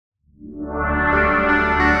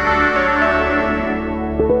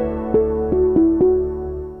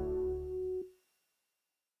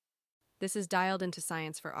This is Dialed into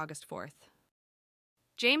Science for August 4th.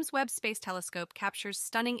 James Webb Space Telescope captures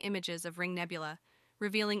stunning images of Ring Nebula,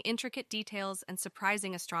 revealing intricate details and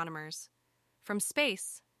surprising astronomers. From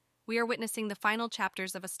space, we are witnessing the final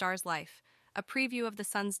chapters of a star's life, a preview of the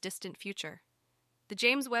sun's distant future. The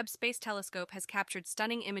James Webb Space Telescope has captured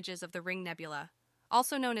stunning images of the Ring Nebula,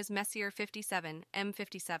 also known as Messier 57,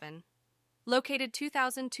 M57. Located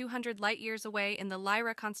 2,200 light-years away in the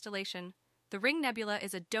Lyra constellation, the Ring Nebula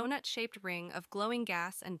is a donut-shaped ring of glowing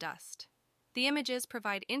gas and dust. The images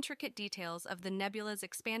provide intricate details of the nebula's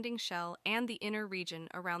expanding shell and the inner region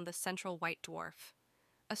around the central white dwarf.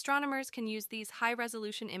 Astronomers can use these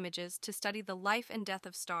high-resolution images to study the life and death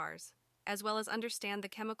of stars, as well as understand the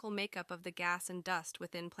chemical makeup of the gas and dust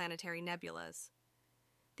within planetary nebulas.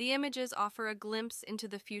 The images offer a glimpse into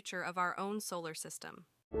the future of our own solar system.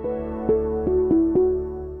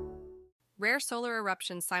 Rare solar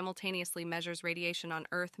eruption simultaneously measures radiation on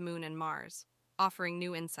Earth, Moon, and Mars, offering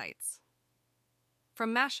new insights.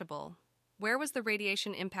 From Mashable, where was the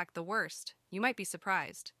radiation impact the worst? You might be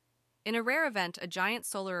surprised. In a rare event, a giant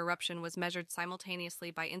solar eruption was measured simultaneously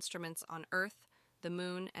by instruments on Earth, the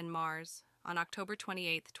Moon, and Mars on October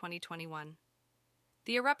 28, 2021.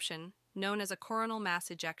 The eruption, known as a coronal mass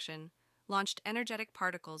ejection, launched energetic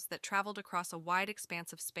particles that traveled across a wide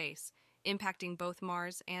expanse of space, impacting both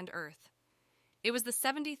Mars and Earth. It was the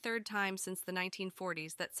 73rd time since the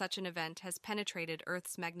 1940s that such an event has penetrated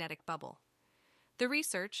Earth's magnetic bubble. The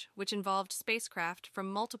research, which involved spacecraft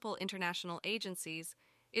from multiple international agencies,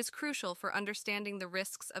 is crucial for understanding the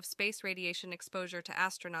risks of space radiation exposure to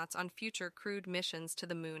astronauts on future crewed missions to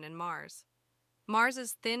the Moon and Mars.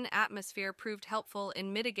 Mars's thin atmosphere proved helpful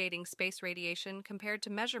in mitigating space radiation compared to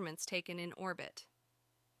measurements taken in orbit.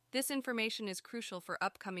 This information is crucial for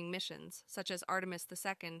upcoming missions, such as Artemis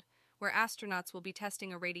II, where astronauts will be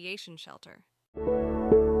testing a radiation shelter.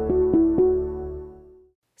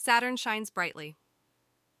 Saturn shines brightly.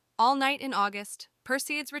 All night in August,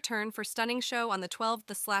 Perseids return for stunning show on the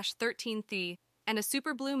 12th/13th, and a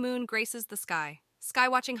super blue moon graces the sky.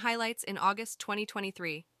 Skywatching highlights in August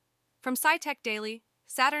 2023. From SciTech Daily,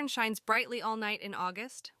 Saturn shines brightly all night in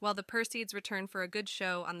August, while the Perseids return for a good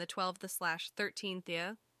show on the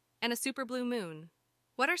 12th/13th, and a super blue moon.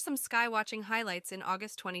 What are some skywatching highlights in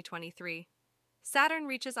August 2023? Saturn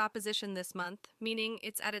reaches opposition this month, meaning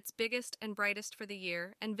it's at its biggest and brightest for the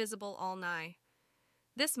year and visible all night.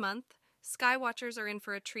 This month, skywatchers are in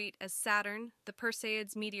for a treat as Saturn, the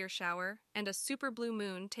Perseid Meteor Shower, and a super blue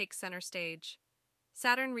moon take center stage.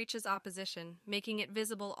 Saturn reaches opposition, making it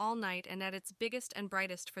visible all night and at its biggest and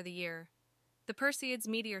brightest for the year. The Perseid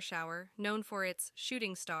Meteor Shower, known for its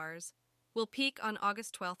shooting stars, will peak on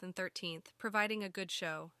August 12th and 13th, providing a good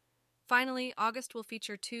show. Finally, August will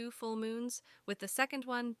feature 2 full moons, with the second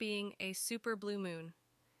one being a super blue moon.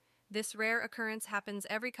 This rare occurrence happens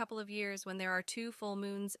every couple of years when there are 2 full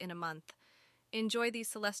moons in a month. Enjoy these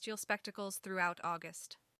celestial spectacles throughout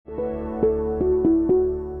August.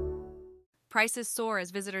 Prices soar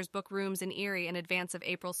as visitors book rooms in Erie in advance of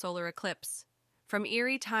April solar eclipse. From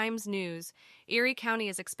Erie Times News, Erie County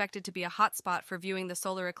is expected to be a hotspot for viewing the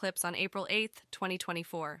solar eclipse on April 8,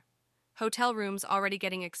 2024. Hotel rooms already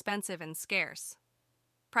getting expensive and scarce.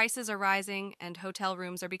 Prices are rising, and hotel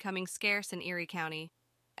rooms are becoming scarce in Erie County,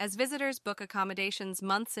 as visitors book accommodations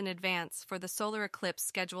months in advance for the solar eclipse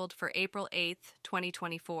scheduled for April 8,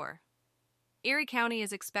 2024. Erie County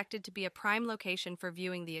is expected to be a prime location for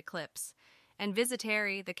viewing the eclipse, and Visit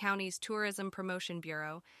Erie, the county's tourism promotion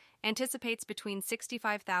bureau, anticipates between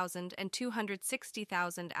 65,000 and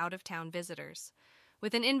 260,000 out-of-town visitors.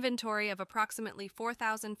 With an inventory of approximately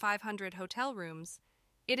 4,500 hotel rooms,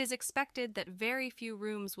 it is expected that very few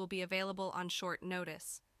rooms will be available on short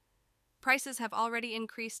notice. Prices have already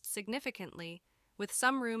increased significantly, with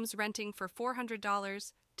some rooms renting for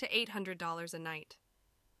 $400 to $800 a night.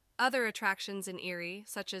 Other attractions in Erie,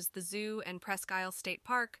 such as the zoo and Presque Isle State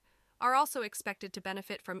Park, are also expected to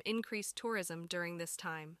benefit from increased tourism during this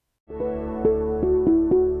time.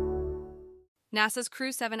 NASA's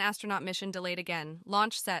Crew-7 astronaut mission delayed again,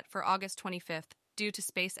 launch set for August 25th due to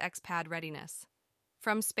SpaceX pad readiness.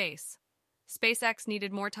 From space, SpaceX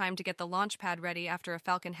needed more time to get the launch pad ready after a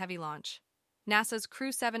Falcon Heavy launch. NASA's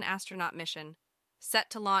Crew-7 astronaut mission, set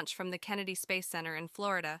to launch from the Kennedy Space Center in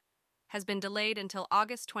Florida, has been delayed until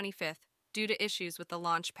August 25th due to issues with the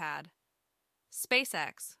launch pad.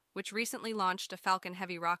 SpaceX, which recently launched a Falcon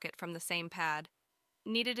Heavy rocket from the same pad,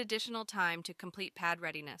 needed additional time to complete pad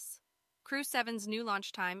readiness. Crew-7's new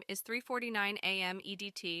launch time is 3:49 a.m.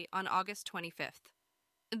 EDT on August 25th.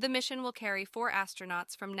 The mission will carry 4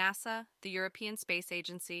 astronauts from NASA, the European Space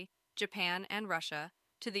Agency, Japan, and Russia,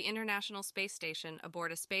 to the International Space Station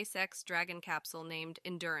aboard a SpaceX Dragon capsule named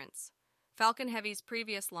Endurance. Falcon Heavy's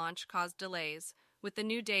previous launch caused delays, with the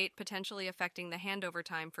new date potentially affecting the handover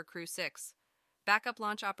time for Crew-7. Backup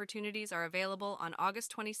launch opportunities are available on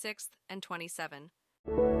August 26th and 27th.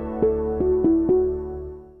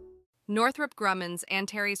 Northrop Grumman's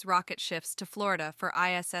Antares rocket shifts to Florida for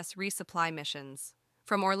ISS resupply missions.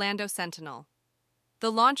 From Orlando Sentinel.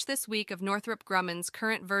 The launch this week of Northrop Grumman's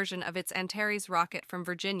current version of its Antares rocket from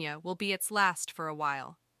Virginia will be its last for a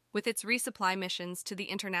while. With its resupply missions to the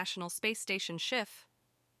International Space Station shift,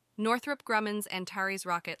 Northrop Grumman's Antares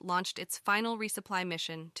rocket launched its final resupply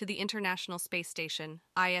mission to the International Space Station,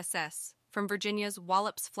 ISS, from Virginia's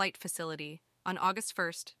Wallops Flight Facility on August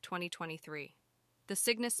 1, 2023. The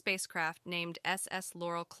Cygnus spacecraft, named SS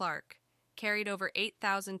Laurel Clark, carried over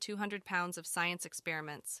 8,200 pounds of science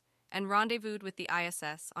experiments and rendezvoused with the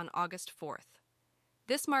ISS on August 4th.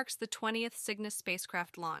 This marks the 20th Cygnus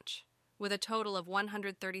spacecraft launch, with a total of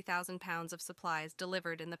 130,000 pounds of supplies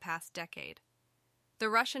delivered in the past decade. The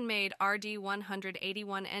Russian-made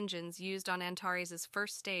RD-181 engines used on Antares'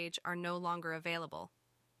 first stage are no longer available,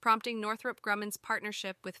 prompting Northrop Grumman's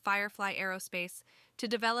partnership with Firefly Aerospace to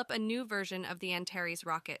develop a new version of the Antares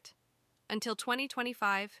rocket. Until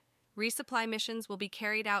 2025, resupply missions will be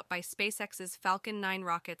carried out by SpaceX's Falcon 9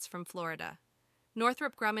 rockets from Florida.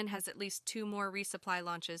 Northrop Grumman has at least 2 more resupply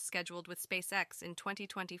launches scheduled with SpaceX in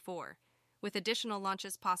 2024, with additional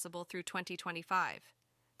launches possible through 2025.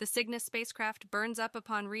 The Cygnus spacecraft burns up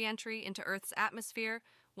upon re-entry into Earth's atmosphere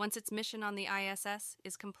once its mission on the ISS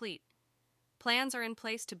is complete. Plans are in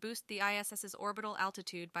place to boost the ISS's orbital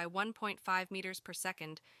altitude by 1.5 meters per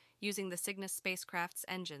second using the Cygnus spacecraft's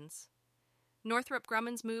engines. Northrop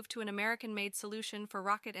Grumman's move to an American-made solution for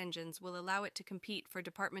rocket engines will allow it to compete for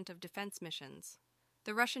Department of Defense missions.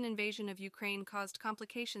 The Russian invasion of Ukraine caused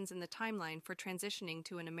complications in the timeline for transitioning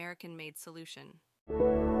to an American-made solution.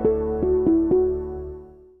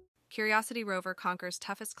 Curiosity rover conquers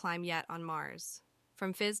toughest climb yet on Mars.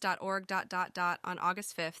 From phys.org. On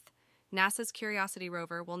August 5th, NASA's Curiosity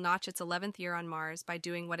rover will notch its 11th year on Mars by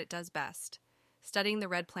doing what it does best, studying the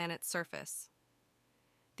red planet's surface.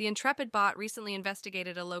 The Intrepid bot recently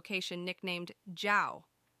investigated a location nicknamed Jiao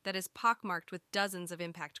that is pockmarked with dozens of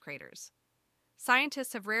impact craters.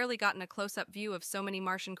 Scientists have rarely gotten a close-up view of so many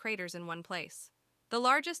Martian craters in one place. The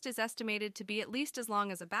largest is estimated to be at least as long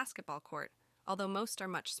as a basketball court, although most are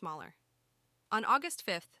much smaller. On August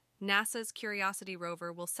 5th, NASA's Curiosity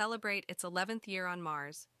rover will celebrate its 11th year on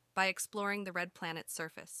Mars by exploring the red planet's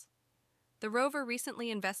surface. The rover recently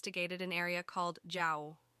investigated an area called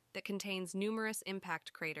Jiao that contains numerous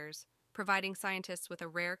impact craters, providing scientists with a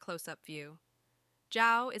rare close-up view.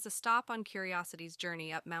 Jiao is a stop on Curiosity's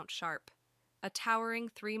journey up Mount Sharp, a towering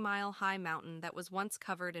 3-mile-high mountain that was once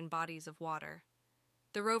covered in bodies of water.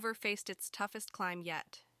 The rover faced its toughest climb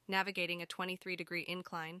yet, navigating a 23-degree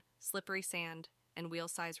incline, slippery sand, and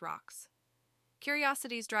wheel-size rocks.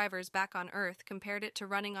 Curiosity's drivers back on Earth compared it to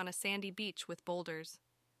running on a sandy beach with boulders.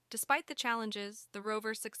 Despite the challenges, the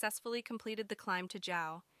rover successfully completed the climb to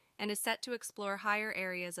Jiao and is set to explore higher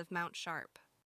areas of Mount Sharp.